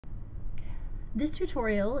This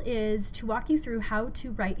tutorial is to walk you through how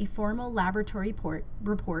to write a formal laboratory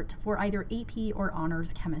report for either AP or honors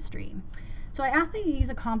chemistry. So I ask that you use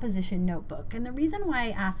a composition notebook, and the reason why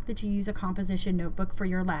I ask that you use a composition notebook for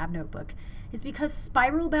your lab notebook is because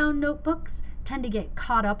spiral-bound notebooks tend to get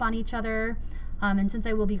caught up on each other, and since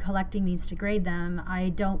I will be collecting these to grade them,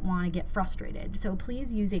 I don't want to get frustrated. So please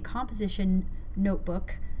use a composition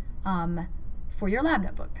notebook for your lab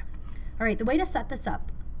notebook. Alright, the way to set this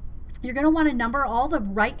up, you're going to want to number all the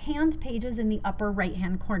right-hand pages in the upper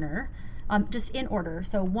right-hand corner, just in order.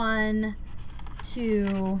 So 1,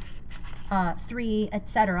 2, 3,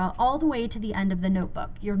 etc., all the way to the end of the notebook.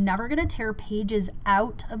 You're never going to tear pages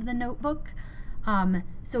out of the notebook.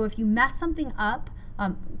 So if you mess something up,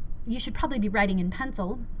 you should probably be writing in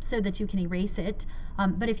pencil so that you can erase it.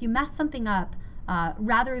 But if you mess something up,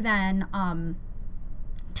 rather than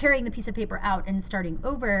tearing the piece of paper out and starting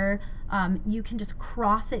over, you can just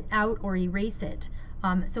cross it out or erase it.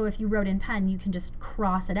 So if you wrote in pen, you can just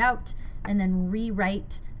cross it out and then rewrite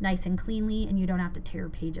nice and cleanly, and you don't have to tear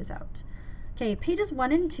pages out. Okay, pages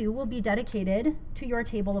 1 and 2 will be dedicated to your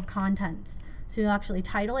table of contents. So you'll actually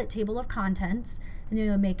title it Table of Contents, and then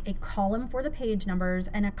you'll make a column for the page numbers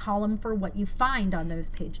and a column for what you find on those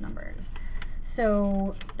page numbers.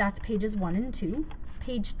 So that's pages 1 and 2.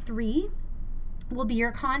 Page 3 will be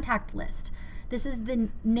your contact list. This is the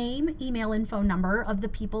name, email, and phone number of the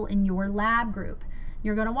people in your lab group.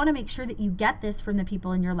 You're going to want to make sure that you get this from the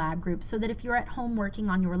people in your lab group so that if you're at home working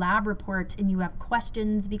on your lab report and you have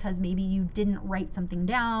questions because maybe you didn't write something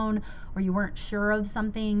down or you weren't sure of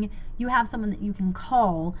something, you have someone that you can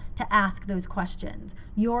call to ask those questions.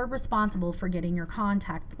 You're responsible for getting your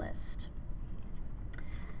contact list.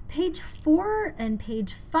 Page 4 and page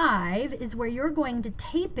 5 is where you're going to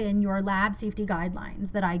tape in your lab safety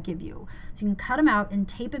guidelines that I give you. So you can cut them out and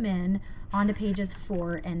tape them in onto pages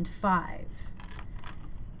 4 and 5.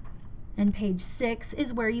 And page 6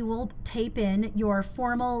 is where you will tape in your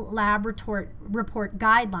formal lab report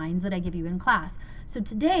guidelines that I give you in class. So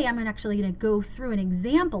today I'm actually going to go through an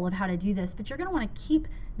example of how to do this, but you're going to want to keep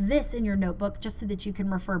this in your notebook just so that you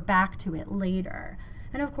can refer back to it later.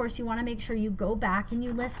 And of course you want to make sure you go back and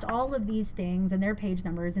you list all of these things and their page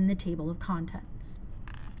numbers in the table of contents.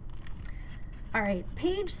 Alright,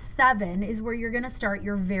 page 7 is where you're going to start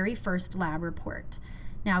your very first lab report.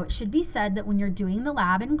 Now, it should be said that when you're doing the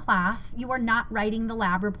lab in class, you are not writing the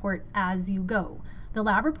lab report as you go. The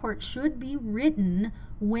lab report should be written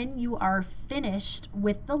when you are finished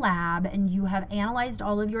with the lab and you have analyzed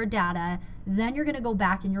all of your data. Then you're going to go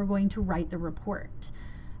back and you're going to write the report.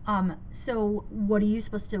 So where are you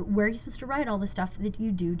supposed to write all the stuff that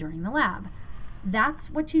you do during the lab? That's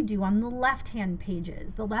what you do on the left-hand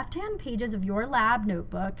pages. The left-hand pages of your lab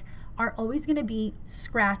notebook are always going to be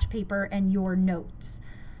scratch paper and your notes.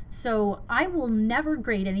 So I will never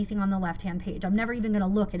grade anything on the left-hand page. I'm never even going to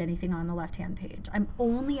look at anything on the left-hand page. I'm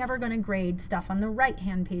only ever going to grade stuff on the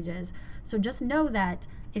right-hand pages. So just know that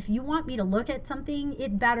if you want me to look at something,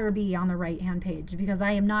 it better be on the right-hand page because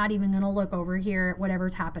I am not even going to look over here at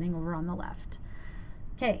whatever's happening over on the left.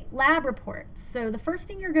 Okay, lab reports. So the first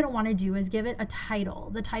thing you're going to want to do is give it a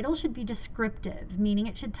title. The title should be descriptive, meaning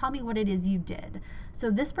it should tell me what it is you did. So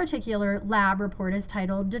this particular lab report is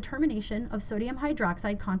titled Determination of Sodium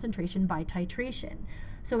Hydroxide Concentration by Titration.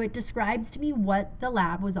 So it describes to me what the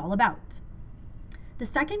lab was all about. The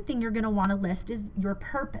second thing you're going to want to list is your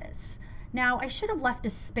purpose. Now, I should have left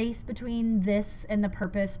a space between this and the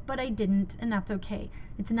purpose, but I didn't, and that's okay.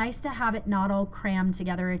 It's nice to have it not all crammed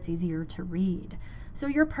together. It's easier to read. So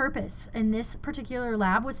your purpose in this particular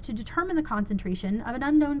lab was to determine the concentration of an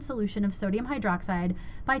unknown solution of sodium hydroxide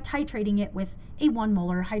by titrating it with a 1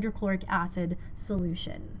 molar hydrochloric acid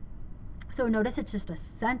solution. So notice it's just a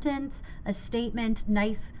sentence, a statement,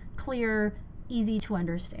 nice, clear, easy to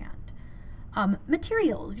understand.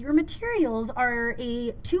 Materials. Your materials are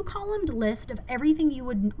a 2-columned list of everything you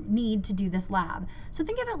would need to do this lab. So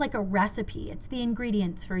think of it like a recipe. It's the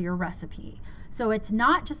ingredients for your recipe. So it's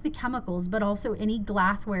not just the chemicals, but also any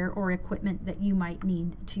glassware or equipment that you might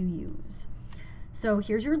need to use. So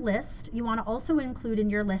here's your list. You want to also include in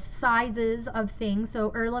your list sizes of things.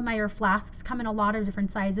 So Erlenmeyer flasks come in a lot of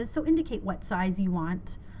different sizes, so indicate what size you want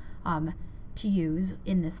to use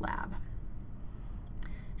in this lab.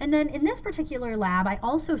 And then in this particular lab, I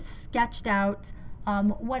also sketched out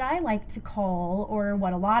what I like to call, or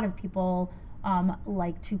what a lot of people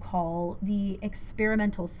like to call, the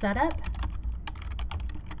experimental setup.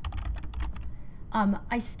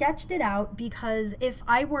 I sketched it out because if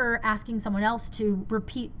I were asking someone else to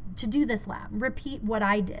do this lab, repeat what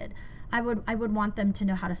I did, I would want them to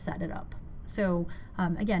know how to set it up. So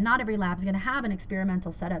again, not every lab is going to have an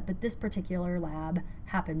experimental setup, but this particular lab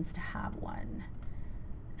happens to have one.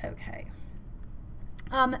 Okay.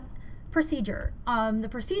 Procedure. The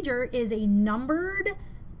procedure is a numbered,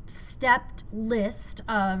 stepped list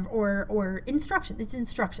of or instructions. It's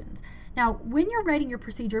instructions. Now, when you're writing your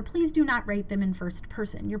procedure, please do not write them in first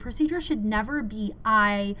person. Your procedure should never be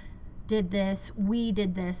I did this, we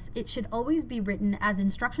did this. It should always be written as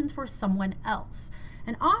instructions for someone else.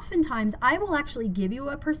 And oftentimes, I will actually give you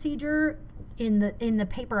a procedure in the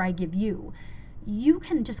paper I give you. You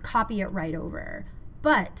can just copy it right over.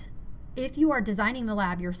 But if you are designing the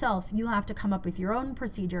lab yourself, you'll have to come up with your own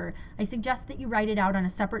procedure. I suggest that you write it out on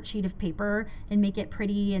a separate sheet of paper and make it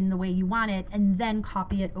pretty in the way you want it, and then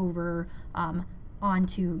copy it over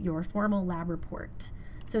onto your formal lab report.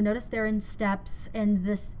 So notice they're in steps, and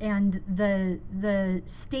the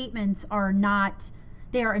statements are not,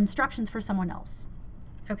 they are instructions for someone else.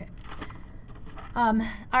 Okay.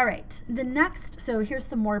 All right. The next, so here's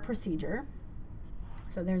some more procedure.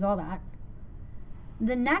 So there's all that.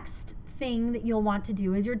 The next thing that you'll want to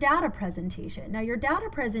do is your data presentation. Now, your data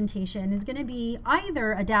presentation is going to be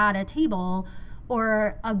either a data table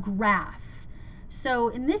or a graph. So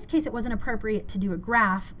in this case, it wasn't appropriate to do a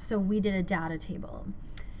graph, so we did a data table.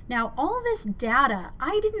 Now, all this data,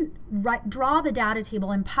 I didn't draw the data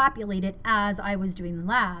table and populate it as I was doing the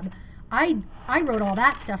lab. I wrote all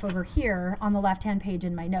that stuff over here on the left-hand page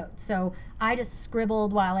in my notes. So I just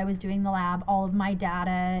scribbled while I was doing the lab all of my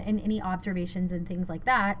data and any observations and things like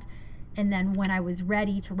that. And then when I was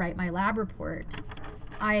ready to write my lab report,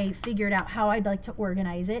 I figured out how I'd like to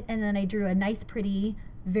organize it, and then I drew a nice, pretty,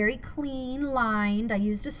 very clean lined, I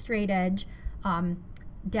used a straight edge,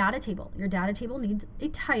 data table. Your data table needs a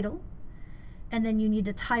title, and then you need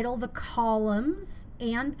to title the columns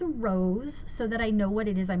and the rows so that I know what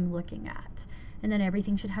it is I'm looking at. And then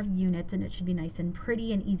everything should have units, and it should be nice and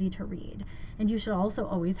pretty and easy to read. And you should also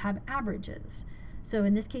always have averages. So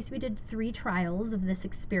in this case, we did 3 trials of this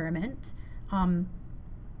experiment.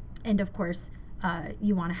 And of course,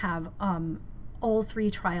 you want to have all 3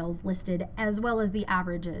 trials listed, as well as the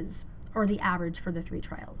averages, or the average for the 3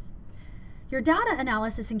 trials. Your data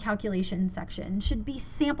analysis and calculation section should be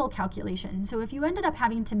sample calculations. So if you ended up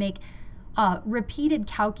having to make repeated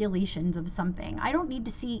calculations of something, I don't need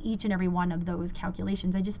to see each and every one of those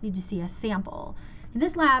calculations. I just need to see a sample. In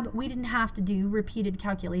this lab, we didn't have to do repeated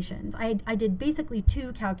calculations. I did basically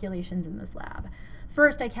 2 calculations in this lab.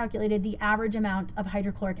 First, I calculated the average amount of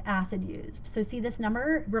hydrochloric acid used. So see, this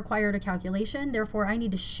number required a calculation, therefore I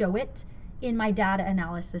need to show it in my data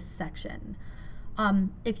analysis section.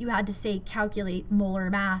 If you had to say calculate molar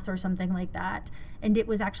mass or something like that, and it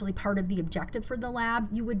was actually part of the objective for the lab,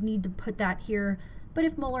 you would need to put that here. But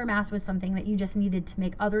if molar mass was something that you just needed to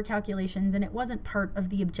make other calculations and it wasn't part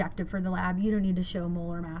of the objective for the lab, you don't need to show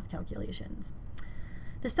molar mass calculations.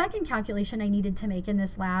 The second calculation I needed to make in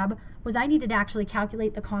this lab was I needed to actually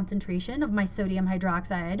calculate the concentration of my sodium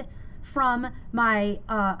hydroxide from my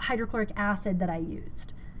hydrochloric acid that I used.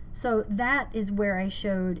 So that is where I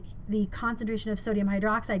showed the concentration of sodium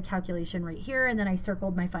hydroxide calculation right here, and then I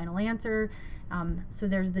circled my final answer. So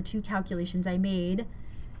there's the 2 calculations I made.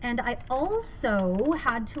 And I also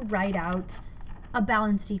had to write out a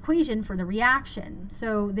balanced equation for the reaction.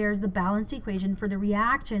 So there's the balanced equation for the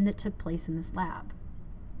reaction that took place in this lab.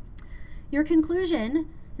 Your conclusion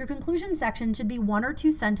section should be 1 or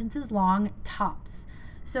 2 sentences long, tops.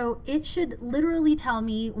 So it should literally tell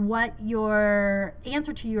me what your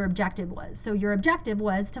answer to your objective was. So your objective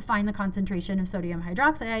was to find the concentration of sodium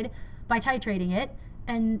hydroxide by titrating it,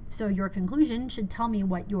 and so your conclusion should tell me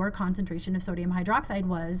what your concentration of sodium hydroxide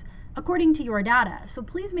was according to your data. So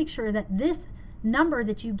please make sure that this number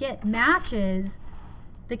that you get matches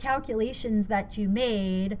the calculations that you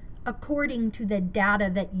made according to the data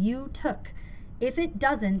that you took. If it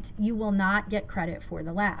doesn't, you will not get credit for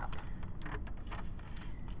the lab.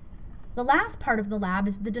 The last part of the lab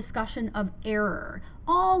is the discussion of error.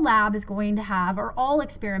 All lab is going to have, or all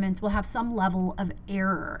experiments will have some level of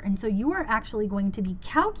error. And so you are actually going to be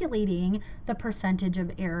calculating the percentage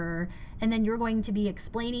of error, and then you're going to be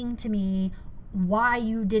explaining to me why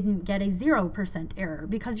you didn't get a 0% error,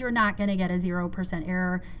 because you're not going to get a 0%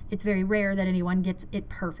 error. It's very rare that anyone gets it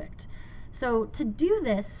perfect. So to do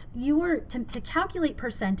this, to calculate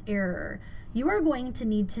percent error, you are going to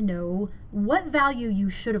need to know what value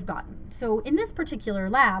you should have gotten. So in this particular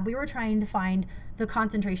lab, we were trying to find the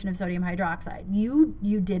concentration of sodium hydroxide. You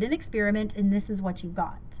did an experiment, and this is what you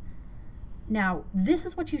got. Now, this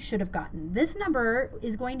is what you should have gotten. This number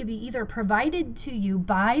is going to be either provided to you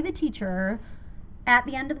by the teacher at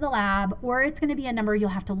the end of the lab, or it's going to be a number you'll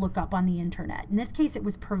have to look up on the internet. In this case, it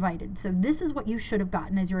was provided. So this is what you should have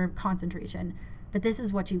gotten as your concentration, but this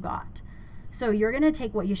is what you got. So you're going to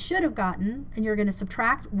take what you should have gotten, and you're going to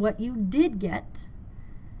subtract what you did get,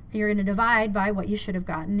 and you're going to divide by what you should have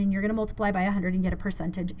gotten, and you're going to multiply by 100 and get a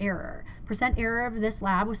percentage error. Percent error of this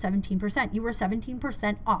lab was 17%. You were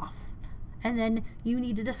 17% off, and then you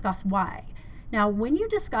need to discuss why. Now, when you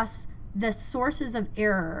discuss the sources of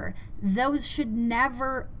error, those should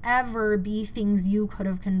never, ever be things you could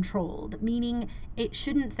have controlled, meaning it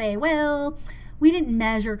shouldn't say, well, we didn't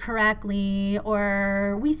measure correctly,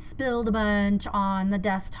 or we spilled a bunch on the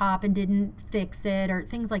desktop and didn't fix it, or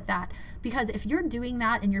things like that. Because if you're doing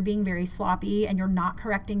that and you're being very sloppy and you're not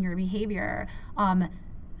correcting your behavior,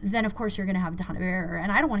 then of course you're going to have a ton of error,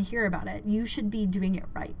 and I don't want to hear about it. You should be doing it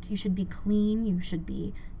right. You should be clean, you should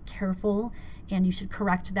be careful, and you should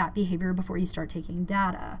correct that behavior before you start taking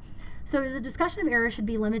data. So the discussion of error should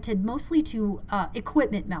be limited mostly to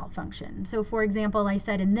equipment malfunction. So for example, I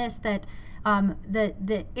said in this that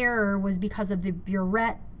the error was because of the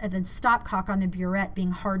burette, the stopcock on the burette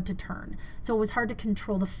being hard to turn. So it was hard to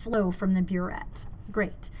control the flow from the burette.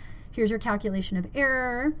 Great. Here's your calculation of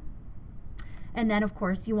error. And then, of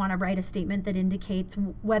course, you want to write a statement that indicates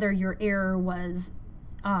whether your error was,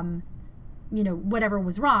 whatever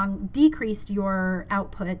was wrong, decreased your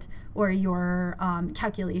output or your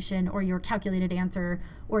calculation or your calculated answer,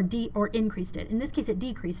 or increased it. In this case, it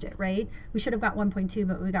decreased it, right? We should have got 1.2,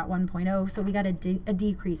 but we got 1.0, so we got a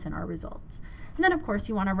decrease in our results. And then, of course,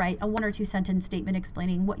 you want to write a 1 or 2 sentence statement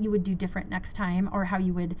explaining what you would do different next time, or how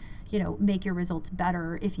you would, make your results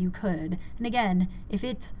better if you could. And again, if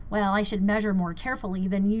it's, well, I should measure more carefully,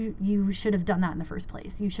 then you should have done that in the first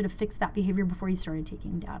place. You should have fixed that behavior before you started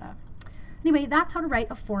taking data. Anyway, that's how to write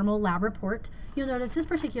a formal lab report. You'll notice this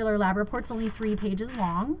particular lab report's only 3 pages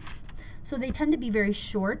long, so they tend to be very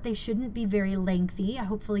short. They shouldn't be very lengthy.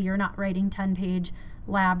 Hopefully you're not writing 10-page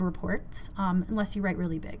lab reports unless you write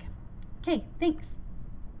really big. Okay, thanks.